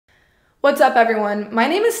What's up, everyone? My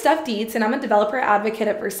name is Steph Dietz, and I'm a developer advocate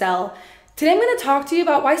at Vercel. Today I'm going to talk to you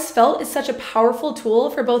about why Svelte is such a powerful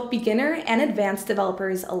tool for both beginner and advanced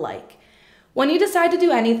developers alike. When you decide to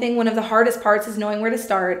do anything, one of the hardest parts is knowing where to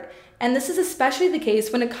start, and this is especially the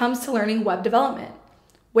case when it comes to learning web development.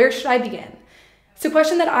 Where should I begin? It's a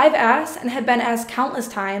question that I've asked and have been asked countless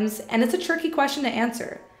times, and it's a tricky question to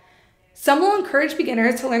answer. Some will encourage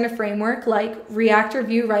beginners to learn a framework like React or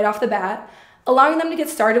Vue right off the bat, allowing them to get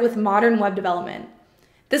started with modern web development.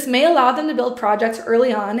 This may allow them to build projects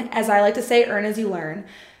early on, as I like to say, earn as you learn,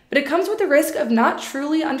 but it comes with the risk of not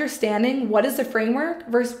truly understanding what is the framework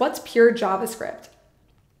versus what's pure JavaScript.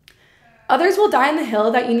 Others will die on the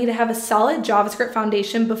hill that you need to have a solid JavaScript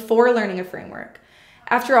foundation before learning a framework.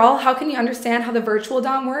 After all, how can you understand how the virtual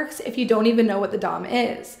DOM works if you don't even know what the DOM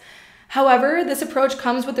is? However, this approach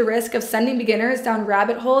comes with the risk of sending beginners down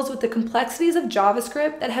rabbit holes with the complexities of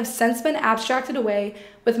JavaScript that have since been abstracted away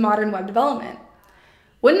with modern web development.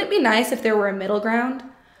 Wouldn't it be nice if there were a middle ground?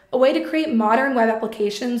 A way to create modern web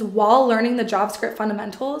applications while learning the JavaScript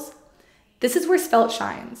fundamentals? This is where Svelte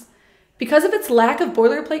shines. Because of its lack of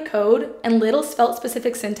boilerplate code and little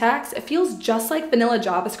Svelte-specific syntax, it feels just like vanilla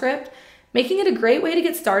JavaScript, making it a great way to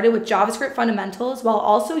get started with JavaScript fundamentals while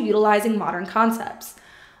also utilizing modern concepts.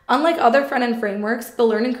 Unlike other front-end frameworks, the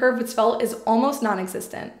learning curve with Svelte is almost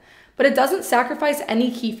non-existent, but it doesn't sacrifice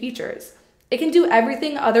any key features. It can do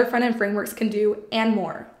everything other front-end frameworks can do and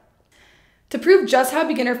more. To prove just how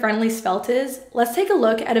beginner-friendly Svelte is, let's take a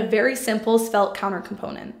look at a very simple Svelte counter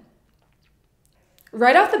component.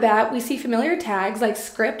 Right off the bat, we see familiar tags like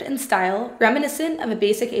script and style, reminiscent of a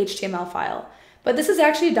basic HTML file. But this is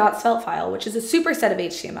actually a .svelte file, which is a superset of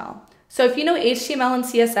HTML. So if you know HTML and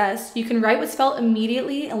CSS, you can write with Svelte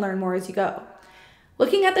immediately and learn more as you go.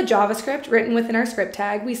 Looking at the JavaScript written within our script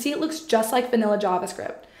tag, we see it looks just like vanilla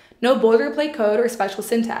JavaScript. No boilerplate code or special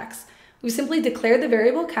syntax. We simply declare the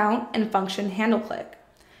variable count and function handleClick.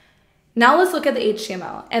 Now let's look at the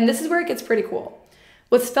HTML, and this is where it gets pretty cool.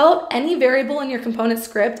 With Svelte, any variable in your component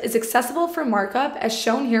script is accessible for markup as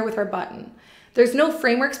shown here with our button. There's no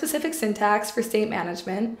framework-specific syntax for state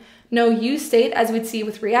management, no useState as we'd see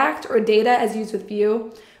with React or data as used with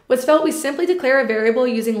Vue. With Svelte, we simply declare a variable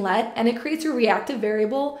using let, and it creates a reactive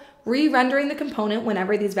variable, re-rendering the component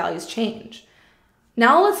whenever these values change.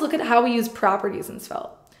 Now let's look at how we use properties in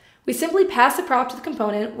Svelte. We simply pass a prop to the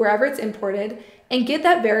component wherever it's imported and get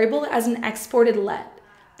that variable as an exported let.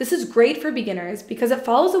 This is great for beginners because it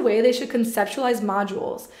follows the way they should conceptualize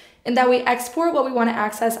modules, in that we export what we want to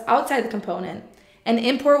access outside the component and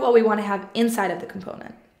import what we want to have inside of the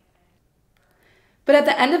component. But at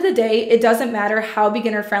the end of the day, it doesn't matter how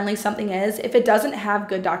beginner-friendly something is if it doesn't have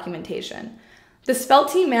good documentation. The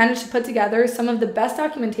Svelte team managed to put together some of the best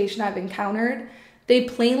documentation I've encountered. They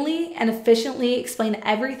plainly and efficiently explain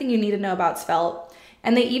everything you need to know about Svelte,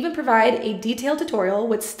 and they even provide a detailed tutorial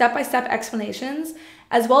with step-by-step explanations,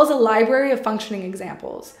 as well as a library of functioning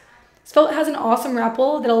examples. Svelte has an awesome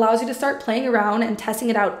REPL that allows you to start playing around and testing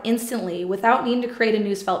it out instantly without needing to create a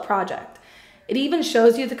new Svelte project. It even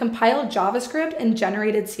shows you the compiled JavaScript and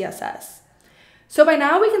generated CSS. So by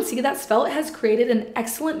now we can see that Svelte has created an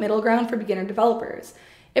excellent middle ground for beginner developers.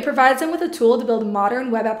 It provides them with a tool to build modern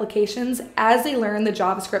web applications as they learn the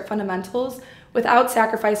JavaScript fundamentals without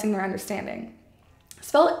sacrificing their understanding.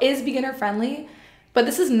 Svelte is beginner friendly, but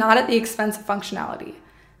this is not at the expense of functionality.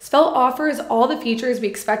 Svelte offers all the features we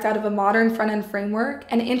expect out of a modern front-end framework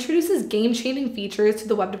and introduces game-changing features to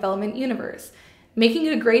the web development universe, making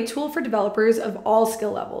it a great tool for developers of all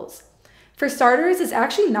skill levels. For starters, it's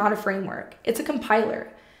actually not a framework, it's a compiler.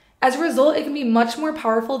 As a result, it can be much more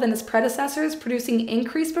powerful than its predecessors, producing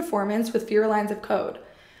increased performance with fewer lines of code.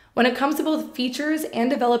 When it comes to both features and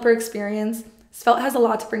developer experience, Svelte has a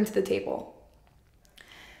lot to bring to the table.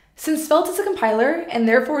 Since Svelte is a compiler and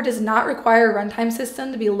therefore does not require a runtime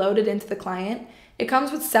system to be loaded into the client, it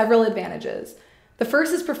comes with several advantages. The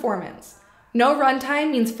first is performance. No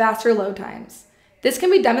runtime means faster load times. This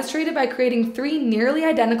can be demonstrated by creating 3 nearly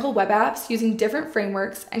identical web apps using different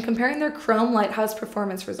frameworks and comparing their Chrome Lighthouse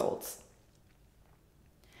performance results.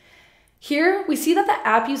 Here, we see that the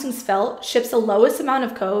app using Svelte ships the lowest amount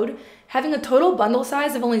of code, having a total bundle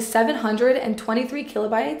size of only 723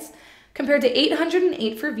 kilobytes, compared to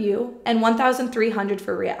 808 for Vue and 1,300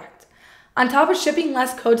 for React. On top of shipping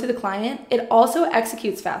less code to the client, it also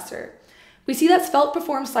executes faster. We see that Svelte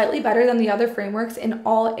performs slightly better than the other frameworks in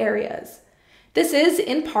all areas. This is,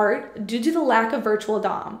 in part, due to the lack of virtual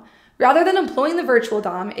DOM. Rather than employing the virtual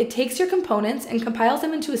DOM, it takes your components and compiles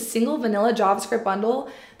them into a single vanilla JavaScript bundle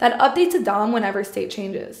that updates a DOM whenever state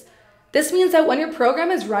changes. This means that when your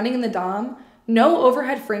program is running in the DOM, no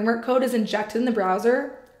overhead framework code is injected in the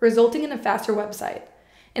browser, resulting in a faster website.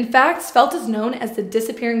 In fact, Svelte is known as the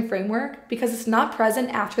disappearing framework because it's not present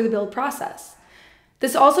after the build process.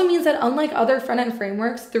 This also means that unlike other front-end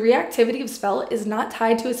frameworks, the reactivity of Svelte is not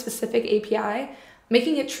tied to a specific API,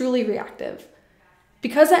 making it truly reactive.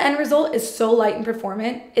 Because the end result is so light and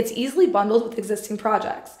performant, it's easily bundled with existing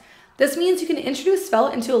projects. This means you can introduce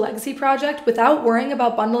Svelte into a legacy project without worrying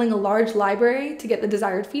about bundling a large library to get the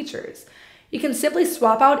desired features. You can simply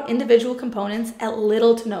swap out individual components at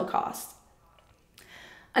little to no cost.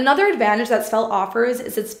 Another advantage that Svelte offers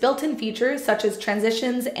is its built-in features such as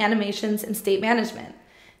transitions, animations, and state management.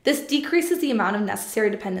 This decreases the amount of necessary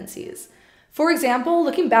dependencies. For example,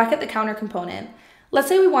 looking back at the counter component, let's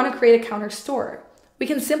say we want to create a counter store. We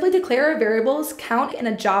can simply declare our variables count in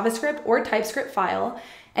a JavaScript or TypeScript file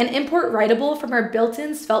and import writable from our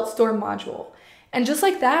built-in Svelte store module. And just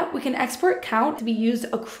like that, we can export count to be used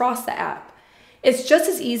across the app. It's just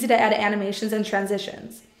as easy to add animations and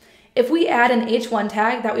transitions. If we add an H1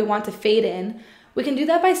 tag that we want to fade in, we can do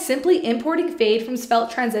that by simply importing fade from Svelte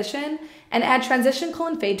transition and add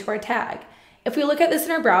transition:fade to our tag. If we look at this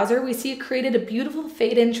in our browser, we see it created a beautiful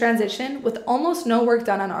fade in transition with almost no work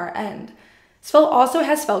done on our end. Svelte also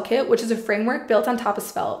has SvelteKit, which is a framework built on top of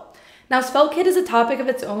Svelte. Now, SvelteKit is a topic of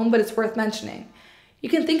its own, but it's worth mentioning. You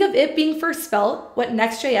can think of it being for Svelte what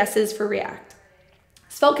Next.js is for React.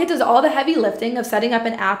 SvelteKit does all the heavy lifting of setting up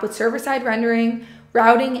an app with server-side rendering,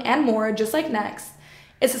 routing, and more, just like Next.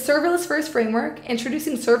 It's a serverless first framework,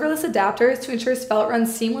 introducing serverless adapters to ensure Svelte runs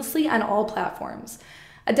seamlessly on all platforms.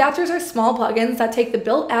 Adapters are small plugins that take the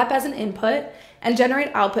built app as an input and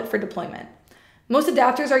generate output for deployment. Most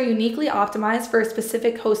adapters are uniquely optimized for a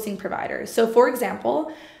specific hosting provider. So for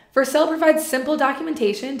example, Vercel provides simple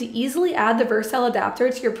documentation to easily add the Vercel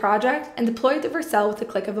adapter to your project and deploy the Vercel with the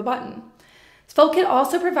click of a button. SvelteKit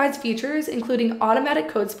also provides features including automatic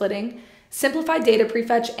code splitting, simplified data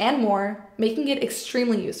prefetch, and more, making it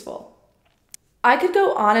extremely useful. I could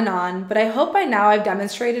go on, but I hope by now I've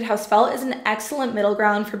demonstrated how Svelte is an excellent middle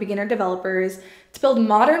ground for beginner developers to build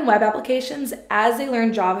modern web applications as they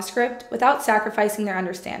learn JavaScript without sacrificing their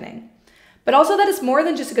understanding. But also that it's more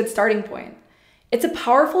than just a good starting point. It's a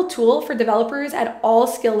powerful tool for developers at all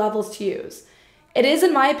skill levels to use. It is,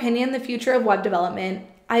 in my opinion, the future of web development.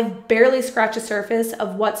 I've barely scratched the surface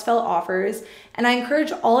of what Svelte offers, and I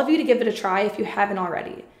encourage all of you to give it a try if you haven't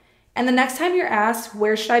already. And the next time you're asked,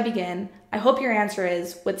 where should I begin? I hope your answer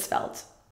is with Svelte.